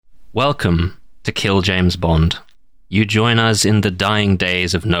Welcome to Kill James Bond. You join us in the dying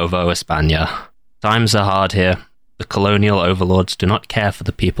days of Novo España. Times are hard here. The colonial overlords do not care for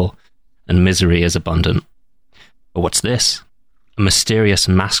the people, and misery is abundant. But what's this? A mysterious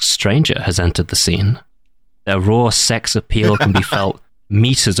masked stranger has entered the scene. Their raw sex appeal can be felt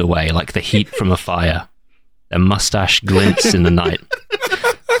meters away like the heat from a fire. Their mustache glints in the night.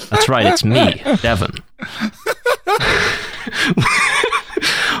 That's right, it's me, Devon.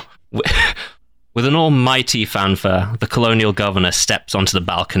 With an almighty fanfare, the colonial governor steps onto the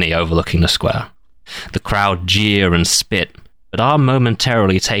balcony overlooking the square. The crowd jeer and spit, but are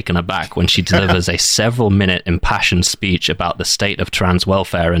momentarily taken aback when she delivers a several-minute impassioned speech about the state of trans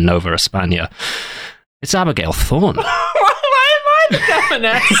welfare in Nova España. It's Abigail Thorne. Why am I the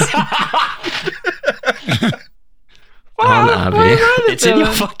governess? Come on, Abby. It's in your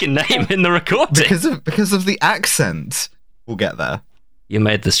fucking name in the recording. Because of the accent. We'll get there. You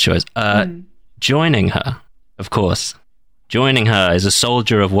made this choice. Joining her, of course. Joining her is a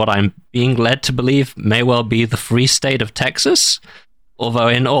soldier of what I'm being led to believe may well be the Free State of Texas. Although,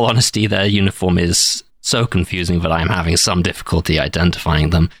 in all honesty, their uniform is so confusing that I'm having some difficulty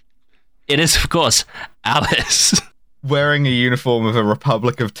identifying them. It is, of course, Alice. Wearing a uniform of a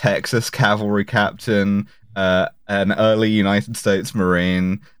Republic of Texas cavalry captain, an early United States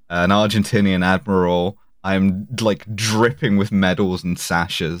Marine, an Argentinian admiral. I'm, dripping with medals and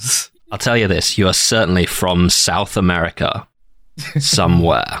sashes. I'll tell you this, you are certainly from South America.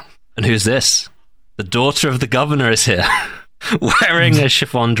 Somewhere. And who's this? The daughter of the governor is here. Wearing a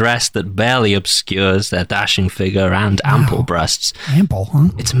chiffon dress that barely obscures their dashing figure and ample breasts. Ample,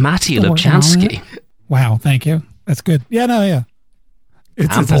 huh? It's Matty Lubchansky. Wow, thank you. That's good. Yeah, no, yeah.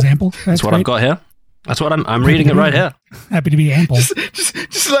 It says ample. That's what I've got here. That's what I'm reading it right here. Happy to be ample.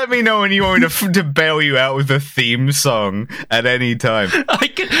 Just let me know when you want me to bail you out with a theme song at any time.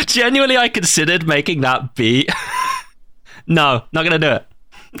 I considered making that beat. No, not gonna do it.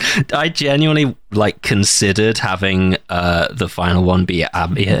 I genuinely considered having the final one be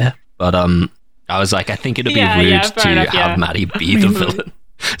Abby here, but I was like, I think it'd be rude to have Maddie be the villain,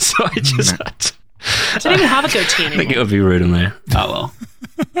 so I just had to. I don't even have a goatee anymore. I think it would be rude of me. Oh well.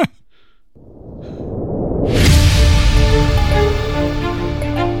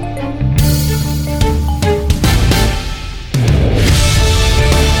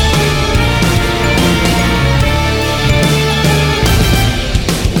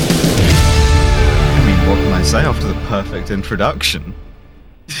 What can I say after the perfect introduction?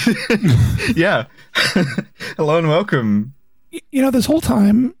 Yeah. Hello and welcome. You know, this whole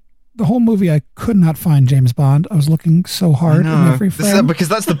time, the whole movie, I could not find James Bond. I was looking so hard in every frame. Because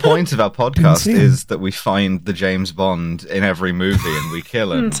that's the point of our podcast, is that we find the James Bond in every movie and we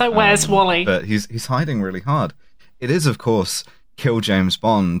kill him. So where's Wally? But he's hiding really hard. It is, of course, Kill James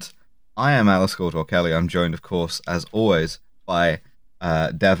Bond. I am Alice Caldwell-Kelly. I'm joined, of course, as always, by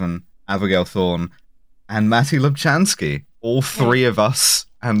Devon, Abigail Thorne, and Matty Lubchansky, all three of us,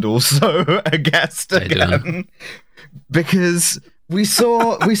 and also a guest again, because we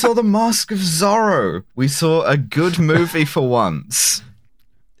saw The Mask of Zorro. We saw a good movie for once.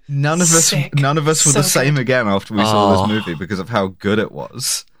 None of us were the same again after we saw this movie because of how good it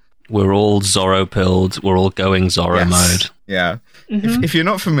was. We're all Zorro pilled. We're all going Zorro mode. Yeah. Mm-hmm. If you're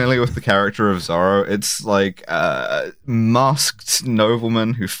not familiar with the character of Zorro, it's like a masked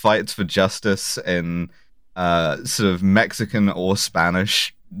nobleman who fights for justice in sort of Mexican or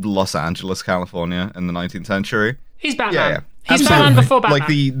Spanish Los Angeles, California in the 19th century. He's Batman. Yeah. He's Batman before Batman. Like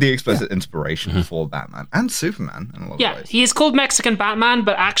the explicit inspiration for Batman and Superman in a lot of ways. He is called Mexican Batman,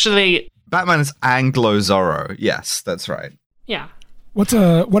 but actually Batman is Anglo Zorro. Yes, that's right. Yeah. What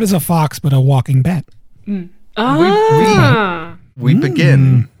is a fox but a walking bat? We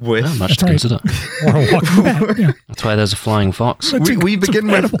begin with much to consider. Or a walking bat. Yeah. That's why there's a flying fox. We begin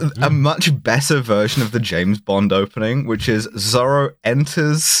with a much better version of the James Bond opening, which is Zorro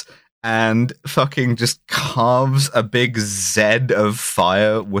enters and fucking just carves a big Z of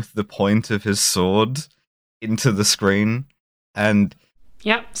fire with the point of his sword into the screen. And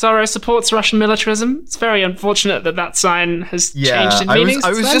yep, Zorro supports Russian militarism. It's very unfortunate that sign has changed in meaning.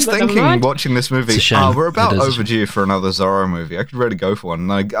 I was just thinking, watching this movie, we're about overdue for another Zorro movie. I could really go for one.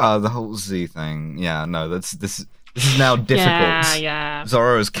 Like, the whole Z thing. Yeah, no, this is now difficult. Yeah.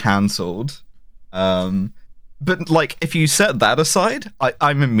 Zorro is cancelled. But, if you set that aside,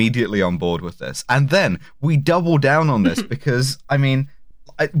 I'm immediately on board with this. And then we double down on this because, I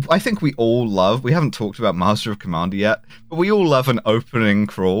think we all love, we haven't talked about Master of Commander yet, but we all love an opening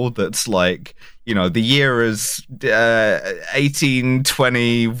crawl that's the year is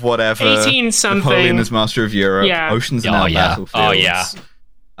 1820, whatever. 18-something. Napoleon is Master of Europe. Yeah. Oceans and our battlefields. Oh, yeah.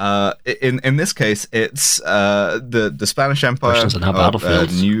 In this case, it's the Spanish Empire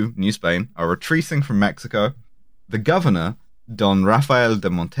of New Spain are retreating from Mexico. The governor, Don Rafael de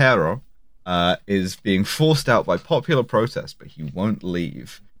Montero, is being forced out by popular protest, but he won't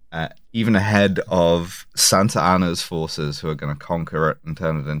leave, even ahead of Santa Anna's forces, who are going to conquer it and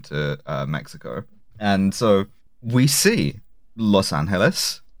turn it into Mexico. And so we see Los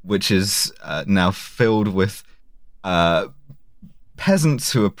Angeles, which is now filled with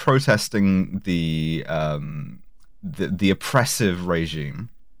peasants who are protesting the oppressive regime.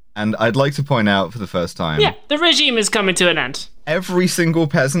 And I'd like to point out for the first time... Yeah, the regime is coming to an end. Every single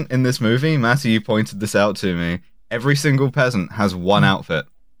peasant in this movie, Matty, you pointed this out to me, every single peasant has one outfit.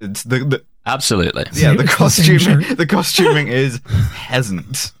 It's Absolutely. Yeah, the costuming is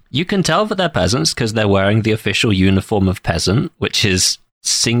peasant. You can tell that they're peasants because they're wearing the official uniform of peasant, which is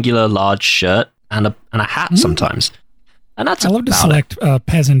singular large shirt and a hat sometimes. And that's I love to select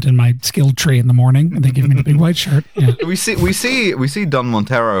peasant in my skill tree in the morning, and they give me the big white shirt. Yeah. We see Don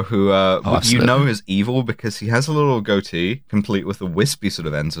Montero, who you know is evil because he has a little goatee, complete with the wispy sort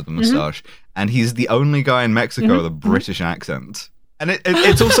of ends of the moustache, and he's the only guy in Mexico with a British accent. And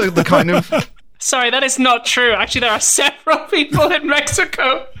it's also the kind of... Sorry, that is not true. Actually, there are several people in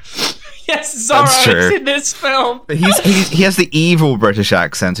Mexico. Yes, Zorro is in this film. But he has the evil British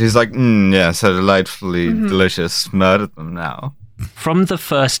accent. He's like, yeah, so delightfully delicious. Murder them now. From the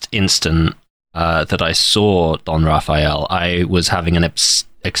first instant that I saw Don Rafael, I was having an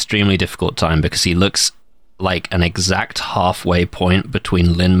extremely difficult time because he looks like an exact halfway point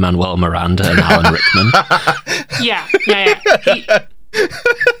between Lin-Manuel Miranda and Alan Rickman. Yeah.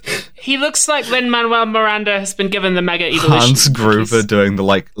 He looks like Lin-Manuel Miranda has been given the mega evolution. Hans Gruber doing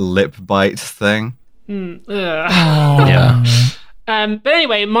the lip bite thing. Yeah. But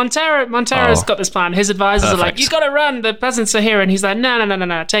anyway, Montero's got this plan. His advisors are like, "You got to run. The peasants are here," and he's like,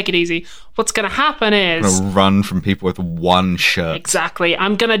 "No, take it easy. What's going to happen is I'm gonna run from people with one shirt. Exactly.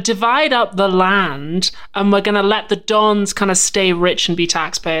 I'm going to divide up the land, and we're going to let the Dons kind of stay rich and be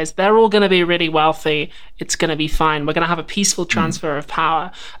taxpayers. They're all going to be really wealthy. It's going to be fine. We're going to have a peaceful transfer of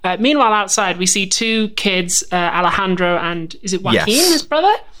power." Meanwhile, outside we see two kids, Alejandro and is it Joaquin, his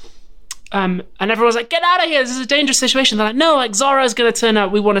brother? And everyone's like, "Get out of here! This is a dangerous situation." They're like, "No, Zorro's going to turn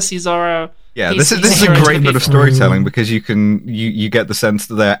up. We want to see Zorro." Yeah, this is a great bit of storytelling because you get the sense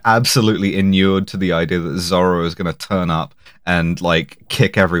that they're absolutely inured to the idea that Zorro is going to turn up and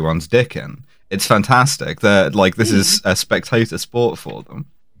kick everyone's dick in. It's fantastic. This is a spectator sport for them.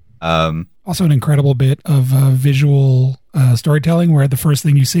 Also, an incredible bit of visual storytelling where the first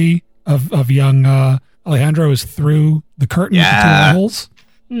thing you see of young Alejandro is through the curtain with the two holes.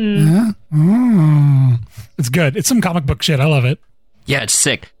 Yeah. Oh. It's good. It's some comic book shit. I love it. Yeah, it's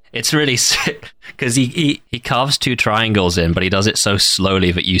sick. It's really sick because he carves two triangles in, but he does it so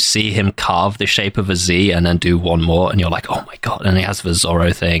slowly that you see him carve the shape of a Z and then do one more, and you're like, "Oh my god!" And he has the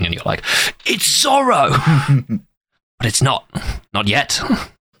Zorro thing, and you're like, "It's Zorro," but it's not yet.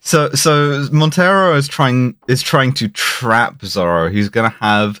 So Montero is trying to trap Zorro. He's going to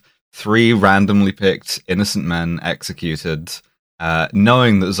have 3 randomly picked innocent men executed.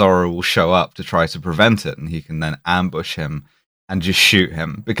 Knowing that Zorro will show up to try to prevent it, and he can then ambush him and just shoot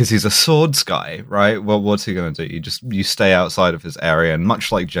him because he's a swords guy, right? Well, what's he going to do? You stay outside of his area, and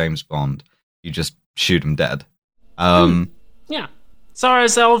much like James Bond, you just shoot him dead. Yeah,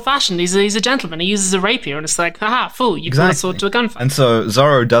 Zorro's old-fashioned. He's a gentleman. He uses a rapier, and it's like, haha, fool! You put a sword to a gunfight. And so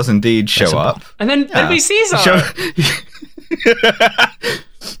Zorro does indeed show up, and then we see Zorro.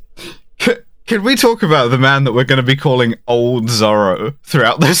 Can we talk about the man that we're going to be calling Old Zorro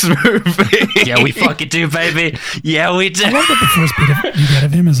throughout this movie? Yeah, we fucking do, baby. Yeah, we do. I love that the first bit you get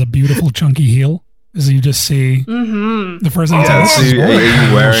of him is a beautiful chunky heel. As you just see the first thing are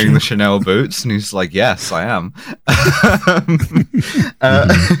you wearing the Chanel boots? And he's like, "Yes, I am."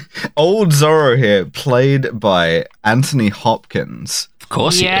 Old Zorro here, played by Anthony Hopkins. Of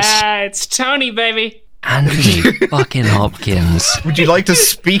course he is. Yeah, it's Tony, baby. Anthony fucking Hopkins. Would you like to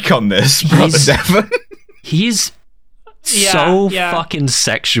speak on this, Brother Devon? He's so fucking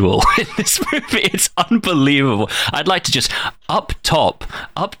sexual in this movie. It's unbelievable. I'd like to just up top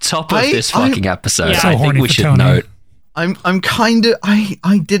of this fucking episode. So I think we should note. I'm kind of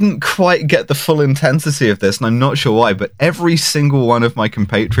I didn't quite get the full intensity of this, and I'm not sure why, but every single one of my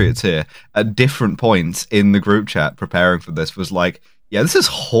compatriots here at different points in the group chat preparing for this was like, "Yeah, this is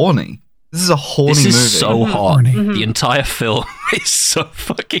horny. This is a horny movie." This is so hot. The entire film is so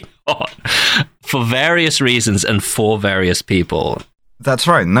fucking hot for various reasons and for various people. That's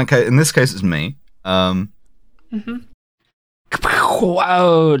right. In this case, it's me.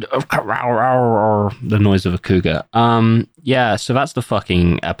 the noise of a cougar. Yeah, so that's the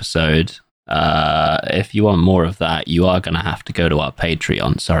fucking episode. If you want more of that, you are going to have to go to our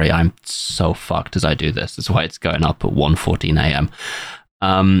Patreon. Sorry, I'm so fucked as I do this. That's why it's going up at 1:14 a.m.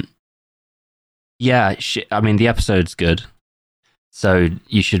 Yeah, I mean, the episode's good. So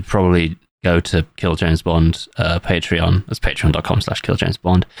you should probably go to Kill James Bond Patreon. That's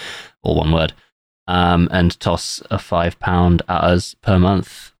patreon.com/KillJamesBond, all one word. And toss a £5 at us per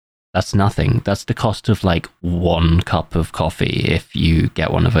month. That's nothing. That's the cost of like 1 cup of coffee if you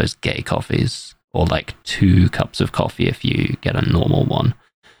get one of those gay coffees, or like 2 cups of coffee if you get a normal one.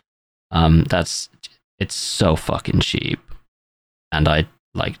 It's so fucking cheap, and I'd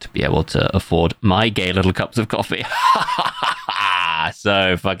like to be able to afford my gay little cups of coffee.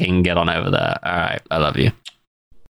 So fucking get on over there. All right, I love you.